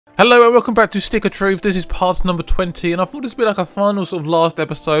Hello and welcome back to Stick of Truth. This is part number 20 and I thought this would be like a final sort of last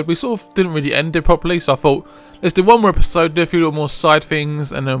episode. We sort of didn't really end it properly, so I thought let's do one more episode, do a few little more side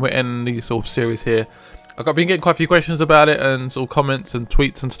things, and then we'll end the sort of series here. I've been getting quite a few questions about it and sort of comments and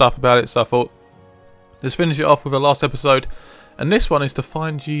tweets and stuff about it, so I thought let's finish it off with the last episode. And this one is to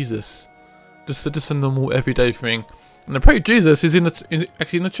find Jesus. Just a normal everyday thing. And I'm pretty Jesus is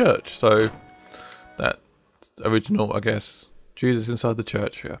actually in the church, so that's original, I guess. Jesus inside the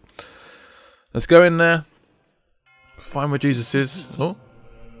church, yeah. Let's go in there. Find where Jesus is. Oh,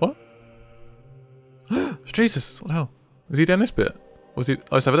 what? It's Jesus. What the hell? Is he down this bit? Was he?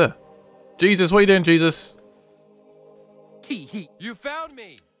 Oh, it's over there. Jesus, what are you doing, Jesus? Tee-hee, you found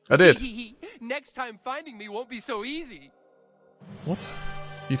me. I did. Tee-hee, next time finding me won't be so easy. What?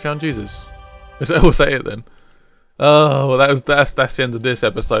 You found Jesus? We'll say it then. Oh, well, that's the end of this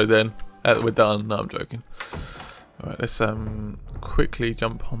episode then. We're done. No, I'm joking. Alright, let's quickly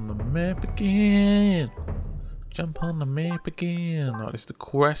jump on the map again. Jump on the map again. Alright, it's the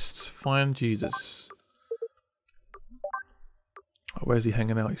quests. Find Jesus. Oh, where's he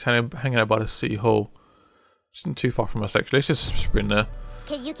hanging out? He's hanging out by the city hall. Isn't too far from us actually. Let's just sprint there.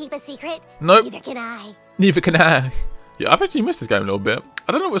 Can you keep a secret? Nope. Neither can I. Neither can I. Yeah, I've actually missed this game a little bit.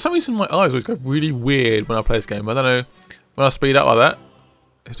 I don't know, for some reason my eyes always go really weird when I play this game. I don't know, when I speed up like that,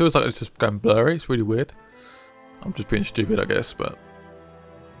 it feels like it's just going blurry. It's really weird. I'm just being stupid, I guess, but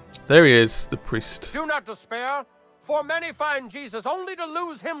there he is, the priest. Do not despair, for many find Jesus only to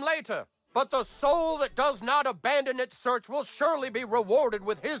lose him later. But the soul that does not abandon its search will surely be rewarded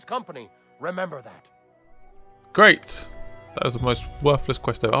with his company. Remember that. Great. That was the most worthless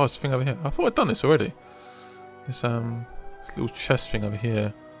quest ever. Oh, it's a thing over here. I thought I'd done this already. This little chest thing over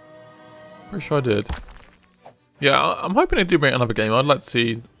here. Pretty sure I did. Yeah, I'm hoping they do bring another game. I'd like to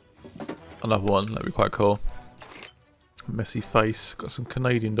see another one. That'd be quite cool. Messy face. Got some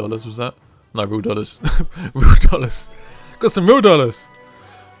Canadian dollars, was that? No, real dollars. Real dollars. Got some real dollars.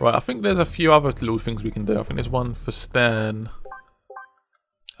 Right, I think there's a few other little things we can do. I think there's one for Stan.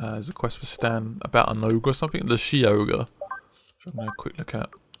 There's a quest for Stan about an ogre or something. The she-ogre. Which I'm going to quick look at.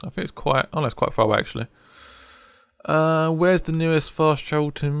 I think it's quite... Oh, no, it's quite far away, actually. Where's the nearest fast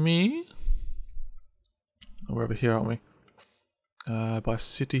travel to me? Oh, we're over here, aren't we? By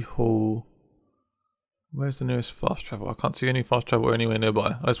City Hall. Where's the nearest fast travel? I can't see any fast travel anywhere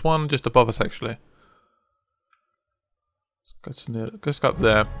nearby. There's one just above us, actually. Let's go up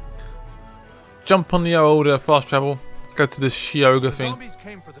there. Jump on the old fast travel. Go to this she-ogre thing.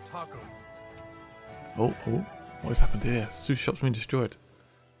 Came for the taco. Oh, what has happened here? Sushi shop's been destroyed.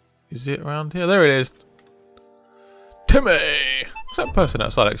 Is it around here? There it is. Timmy! What's that person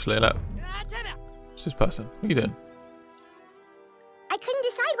outside, actually? What's this person? What are you doing? I couldn't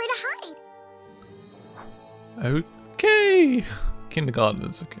decide where to hide. Okay.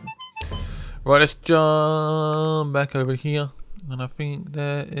 Kindergartens. Okay. Right, let's jump back over here. And I think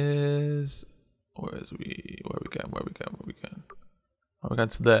there is... Where are we going? Oh, we're going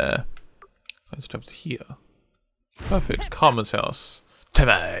to there. Let's jump to here. Perfect. Carmen's house.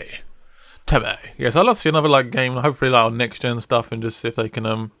 Timmy! Yes, I'd love to see another like game, hopefully like on next gen stuff, and just see if they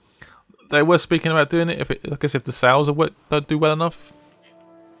can they were speaking about doing it. If it, I guess if the sales don't do well enough,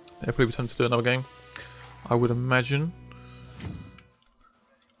 they'll probably be time to do another game. I would imagine.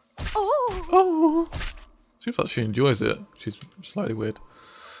 Oh! Seems like she enjoys it. She's slightly weird,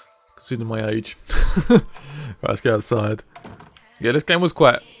 considering my age. Right, let's get outside. Yeah, this game was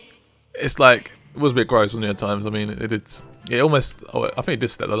quite. It's like it was a bit gross, wasn't it? At times. I mean, it did. Yeah, almost. Oh, I think it did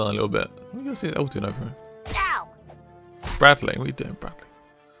step the line a little bit. What are you see L doing over here? Ow! Bradley, what are you doing, Bradley?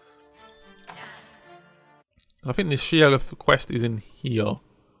 I think this she-ogre quest is in here.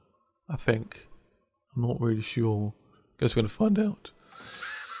 I think. I'm not really sure. Guess we're gonna find out.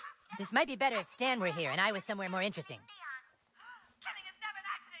 This might be better if Stan were here and I was somewhere more interesting.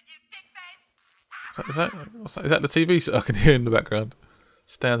 Is that the TV I can hear in the background?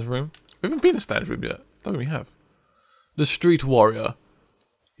 Stan's room. We haven't been to Stan's room yet. I don't think we have. The Street Warrior.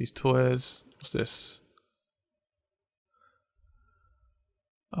 His toys. What's this?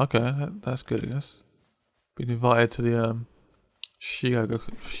 Okay, that's good, I guess. Been invited to the she-ogre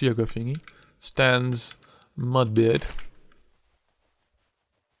thingy. Stan's Mudbeard.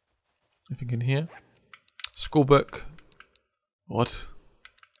 Anything in here? Schoolbook. What?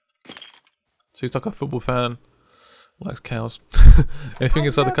 Seems like a football fan. Likes cows. Anything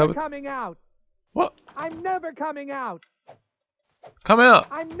inside the cupboard? Coming out. What? I'm never coming out. Come out.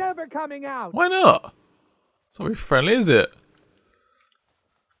 I'm never coming out. Why not? It's not very friendly, is it?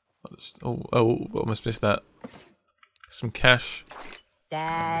 I almost missed that. Some cash.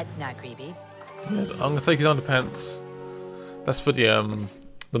 That's not creepy. Yeah, I'm gonna take his underpants. That's for the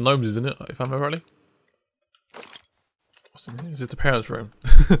the gnomes, isn't it? If I remember rightly. What's in here? Is it the parents' room?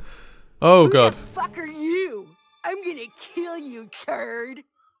 Oh god. Who the fuck are you? I'm gonna kill you, turd.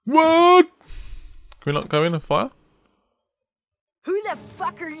 What? Can we not go in and fire? Who the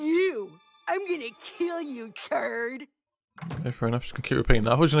fuck are you? I'm gonna kill you, turd. Okay, fair enough. Just gonna keep repeating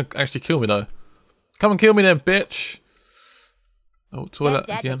that. I was gonna actually kill me though. Come and kill me then, bitch. Oh, toilet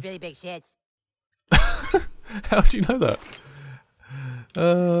Dad again. takes really big shits. How do you know that?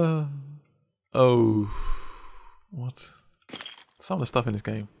 Oh. What? Some of the stuff in this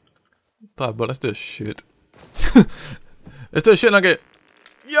game. But let's do a shit. Let's do a shit nugget.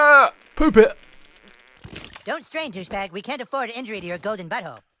 Yeah! Poop it! Don't strain, douchebag. We can't afford injury to your golden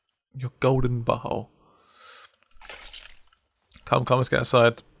butthole. Your golden butthole. Come, let's get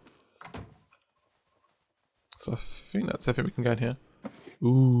outside. So I think that's everything we can go in here.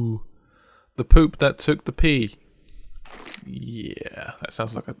 Ooh. The poop that took the pee. Yeah, that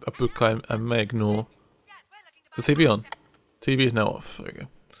sounds like a book I may ignore. Is the TV on? TV is now off. There we go.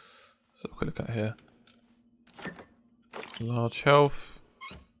 So quick look at here. Large health.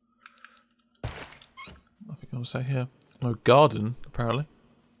 Nothing else to say here. No garden, apparently.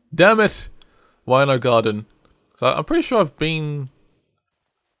 Damn it! Why no garden? So I'm pretty sure I've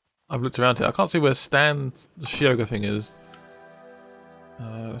looked around here. I can't see where Stan the Shioga thing is.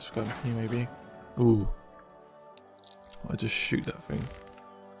 Let's go here maybe. Ooh. I just shoot that thing.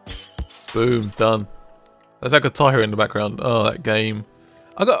 Boom, done. There's like a tire in the background. Oh, that game.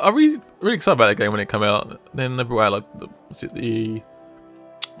 I'm really excited about that game when it came out. Then everywhere, like, what's the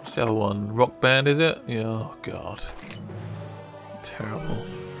other one? Rock Band, is it? Yeah. Oh god. Terrible.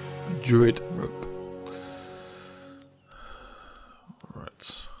 Druid rope.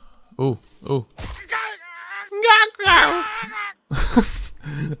 Right. Oh.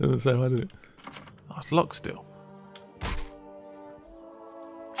 Doesn't say why, did it? Oh, it's locked still.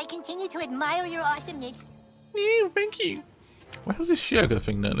 I continue to admire your awesomeness. Yeah, thank you. What hell's this Shioga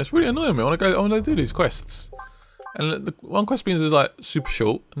thing then? It's really annoying me. I want to do these quests. And the one quest being is like super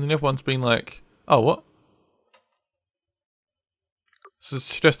short, and then the other one's been like, oh what? So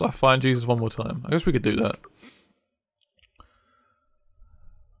it's just I find Jesus one more time. I guess we could do that.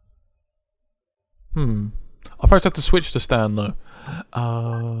 I probably have to switch to Stan though.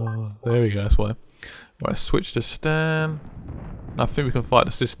 There we go, that's why. Right, switch to Stan. I think we can fight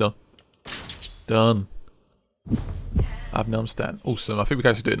the sister. Done. I've now Stan. Awesome, I think we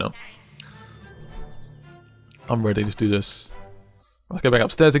can actually do it now. I'm ready, let's do this. Let's go back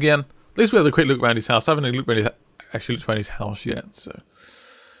upstairs again. At least we had a quick look around his house. I haven't actually looked around his house yet, so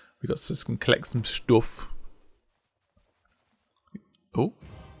we got to collect some stuff.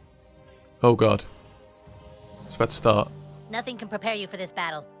 Oh god. It's about to start. Nothing can prepare you for this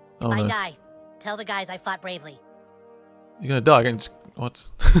battle. If Oh, I no. die, tell the guys I fought bravely. You're gonna die again? What?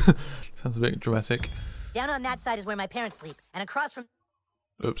 Sounds a bit dramatic. Down on that side is where my parents sleep, and across from...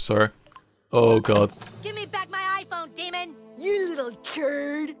 Oops, sorry. Oh god. Give me back my iPhone, demon! You little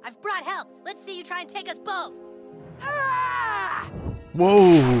turd. I've brought help. Let's see you try and take us both. Ah!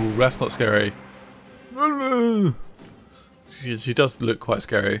 Whoa, that's not scary. She does look quite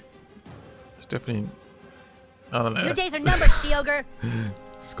scary. It's definitely... I don't know. Your days are numbered, Shioger.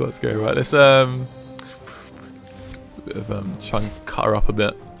 It's quite scary, right? Let's a bit of try and cut her up a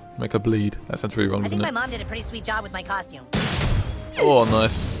bit, make her bleed. That sounds really wrong, I doesn't think my it? mom did a pretty sweet job with my costume. Oh,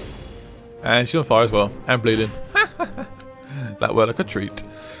 nice. And she's on fire as well, and bleeding. That were like a treat.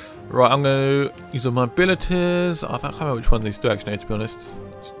 Right, I'm gonna use all my abilities. I can't remember which one of these do actually, to be honest.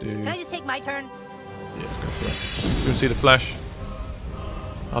 Let's do. Can I just take my turn? Yeah, let's go for it. You can see the flash.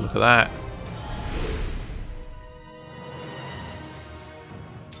 Oh, look at that.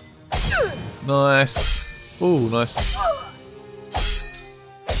 Nice. Oh, nice.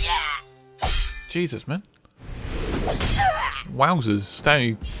 Jesus, man. Wowzers.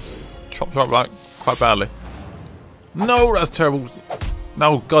 Stanley chopped her up like quite badly. No, that's terrible.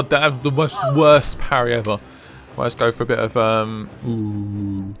 No, god, that's the worst parry ever. Well, let's go for a bit of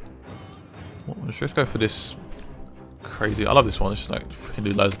ooh. What one? Let's go for this crazy. I love this one. It's just like freaking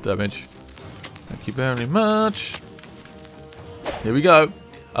do loads of damage. Thank you very much. Here we go.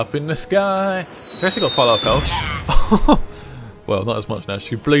 Up in the sky. She actually got quite a lot of health. Well, not as much now.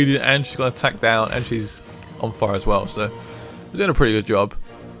 She's bleeding and she's got attacked down and she's on fire as well. So we're doing a pretty good job.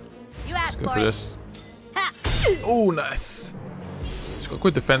 You asked Go for for it. this. Ha! Oh, nice. She's got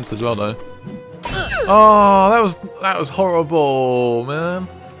good defense as well, though. Oh, that was horrible, man.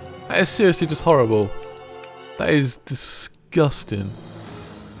 That is seriously just horrible. That is disgusting.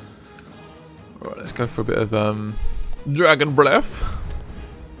 Right, let's go for a bit of dragon breath.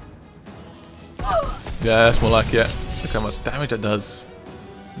 Yeah, that's more like it. Look how much damage that does.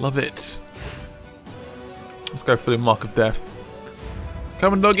 Love it. Let's go for the mark of death.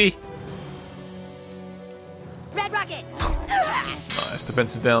 Come on, doggy. Red rocket. Nice,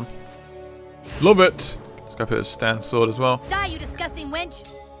 defense is down. Love it. Let's go for the stand sword as well. Die, you disgusting wench.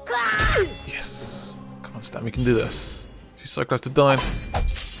 Yes. Come on, Stan, we can do this. She's so close to dying.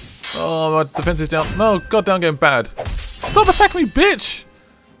 Oh, my defense is down. No, goddamn, getting bad. Stop attacking me, bitch!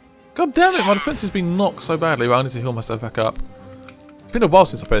 God damn it, my defense has been knocked so badly. Well, I need to heal myself back up. It's been a while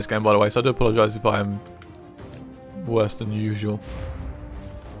since I played this game, by the way, so I do apologise if I am worse than usual.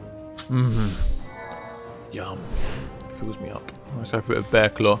 Yum. Fills me up. Let's go for a bit of bear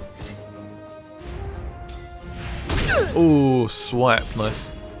claw. Oh, swipe, nice.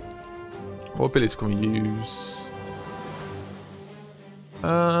 What abilities can we use?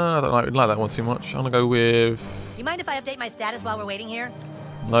 I don't like that one too much. I'm gonna go with. You mind if I update my status while we're waiting here?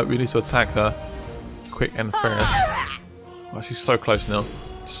 No, we need to attack her quick and fair. Oh, she's so close now.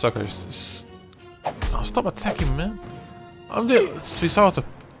 So close. Oh, stop attacking, man. She's so hard to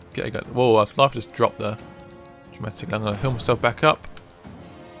get again. Whoa, our life just dropped there. Dramatically. I'm gonna heal myself back up.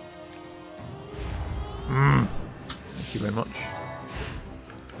 Thank you very much.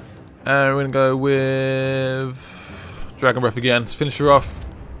 And we're gonna go with Dragon Breath again. Let's finish her off.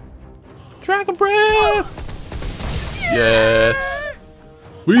 Dragon Breath! Yes!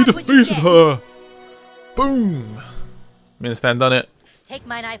 We defeated her! Boom! Me and Stan done it. Take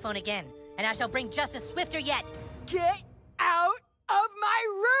mine iPhone again, and I shall bring justice swifter yet. Get out of my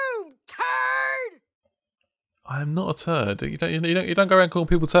room, turd! I'm not a turd. You don't go around calling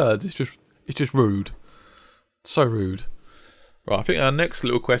people turds. It's just rude. So rude. Right, I think our next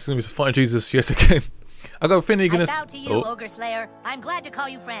little quest is going to be to find Jesus yet again. I got Finnegan. I bow to you, Ogre Slayer. I'm glad to call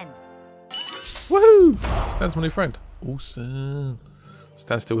you friend. Woohoo! Stan's my new friend. Awesome.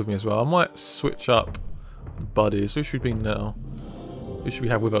 Stan's still with me as well. I might switch up buddies. Who should we be now? Who should we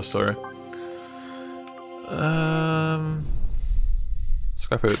have with us? Sorry. Let's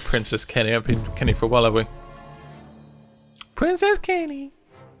go for Princess Kenny. I haven't been Kenny for a while, have we? Princess Kenny.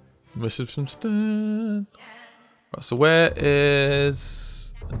 Mission from Stan. Right, so where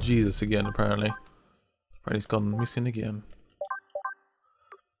is Jesus again? Apparently, he's gone missing again.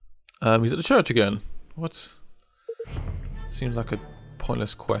 He's at the church again. What? Seems like a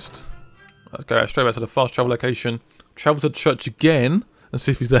pointless quest. Let's go straight back to the fast travel location. Travel to the church again and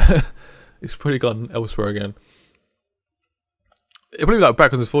see if he's there. He's probably gone elsewhere again. It'll probably be like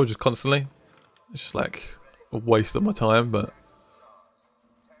backwards and forwards just constantly. It's just like a waste of my time, but.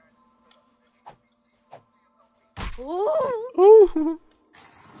 Ooh.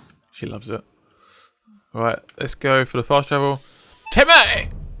 She loves it. Right, let's go for the fast travel. Timmy!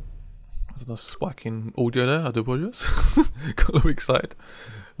 There's a nice spike in audio there. I do apologise. Got a little excited.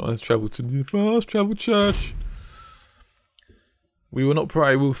 Right, let's travel to the fast travel church. We will not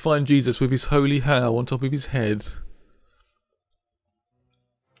pray. We will find Jesus with his holy hair on top of his head.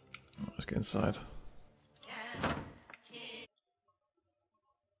 Let's get inside.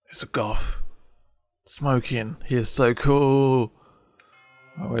 It's a goth. Smoking. He is so cool.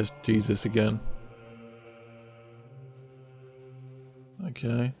 Oh, where's Jesus again?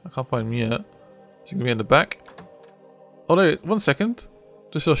 Okay, I can't find him yet. Is he gonna be in the back? Oh no! 1 second.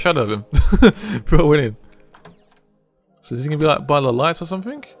 Just saw a shadow of him. Bro, went in. So is he gonna be like by the lights or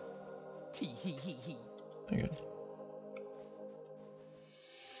something? Okay.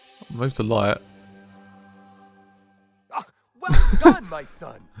 Move the light. Well done, my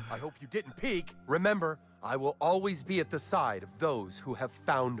son. I hope you didn't peek. Remember, I will always be at the side of those who have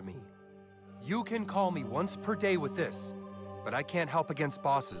found me. You can call me once per day with this, but I can't help against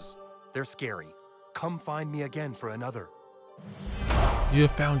bosses. They're scary. Come find me again for another. You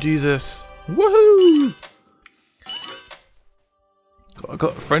have found Jesus. Woohoo!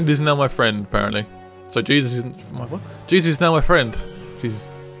 Got a friend is now my friend, apparently. So Jesus isn't my what? Jesus is now my friend. She's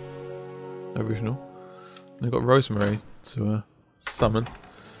original. And we've got Rosemary to summon.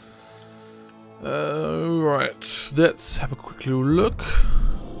 Right, let's have a quick little look.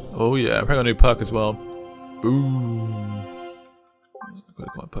 Oh yeah, apparently I need a perk as well. Boom.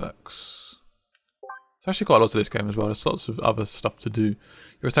 Got my perks. There's actually quite a lot to this game as well. There's lots of other stuff to do.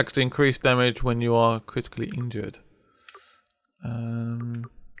 Your attacks to increase damage when you are critically injured. I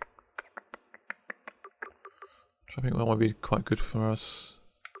think that might be quite good for us.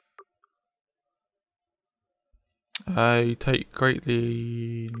 You take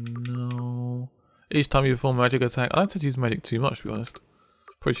greatly. No. Each time you perform a magic attack, I don't tend to use magic too much, to be honest.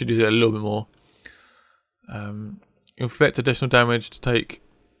 Probably should use it a little bit more. Inflict additional damage to take.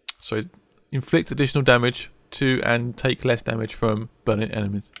 Sorry, inflict additional damage to and take less damage from burning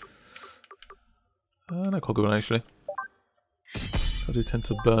enemies. Not quite good one actually. I do tend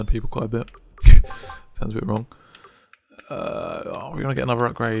to burn people quite a bit. Sounds a bit wrong. Oh, we're gonna get another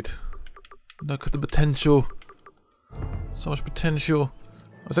upgrade. Look at the potential. So much potential.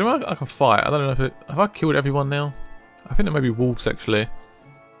 Is there anyone I can fight? I don't know if it... Have I killed everyone now? I think there may be wolves actually.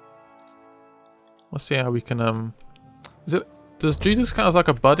 Let's see how we can... Is it... Does Jesus count as like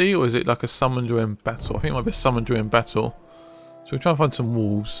a buddy, or is it like a summon during battle? I think it might be a summon during battle. So we'll try and find some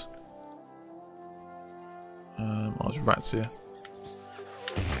wolves. Oh, there's rats here.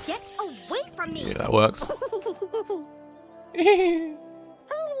 Get away from me! Yeah, that works.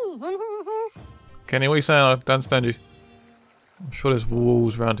 Kenny, what are you saying? I don't understand you. I'm sure there's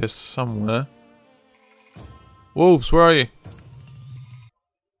wolves around here somewhere. Wolves, where are you?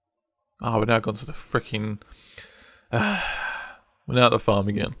 Oh, we're now gone to the freaking... we're now at the farm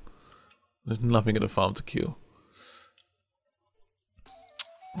again. There's nothing at the farm to kill.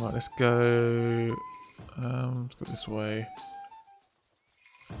 Right, let's go... let's go this way.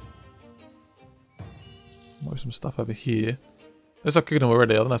 Might be some stuff over here. There's a cooking them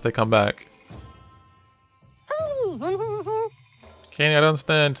already. I don't know if they come back. Kenny, I don't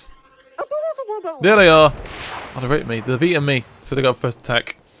understand. There they are. Oh, they're eating me. They've eaten me. So they got first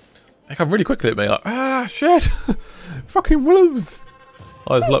attack. They come really quickly at me. Like, ah, shit. Fucking wolves.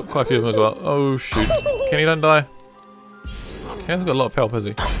 Oh, there's quite a few of them as well. Oh, shoot. Kenny, don't die. Kenny's got a lot of help, has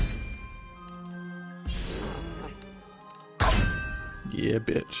he? Yeah,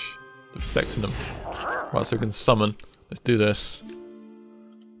 bitch. Deflecting them. Right, so we can summon. Let's do this.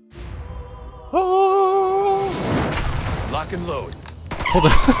 Oh! Lock and load. Hold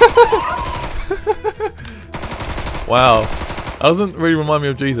on. Wow. That doesn't really remind me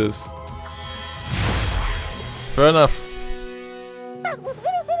of Jesus. Fair enough.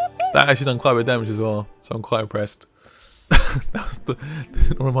 That actually done quite a bit of damage as well, so I'm quite impressed. That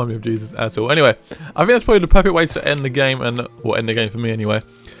didn't remind me of Jesus at all. Anyway, I think that's probably the perfect way to end the game, and well, end the game for me anyway.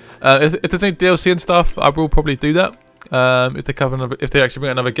 If there's any DLC and stuff, I will probably do that. If they actually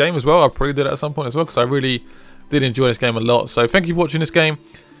bring another game as well, I'll probably do that at some point as well, because I really did enjoy this game a lot. So thank you for watching this game.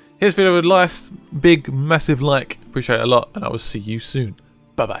 Here's a video with a nice, big, massive like. Appreciate it a lot, and I will see you soon.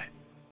 Bye bye.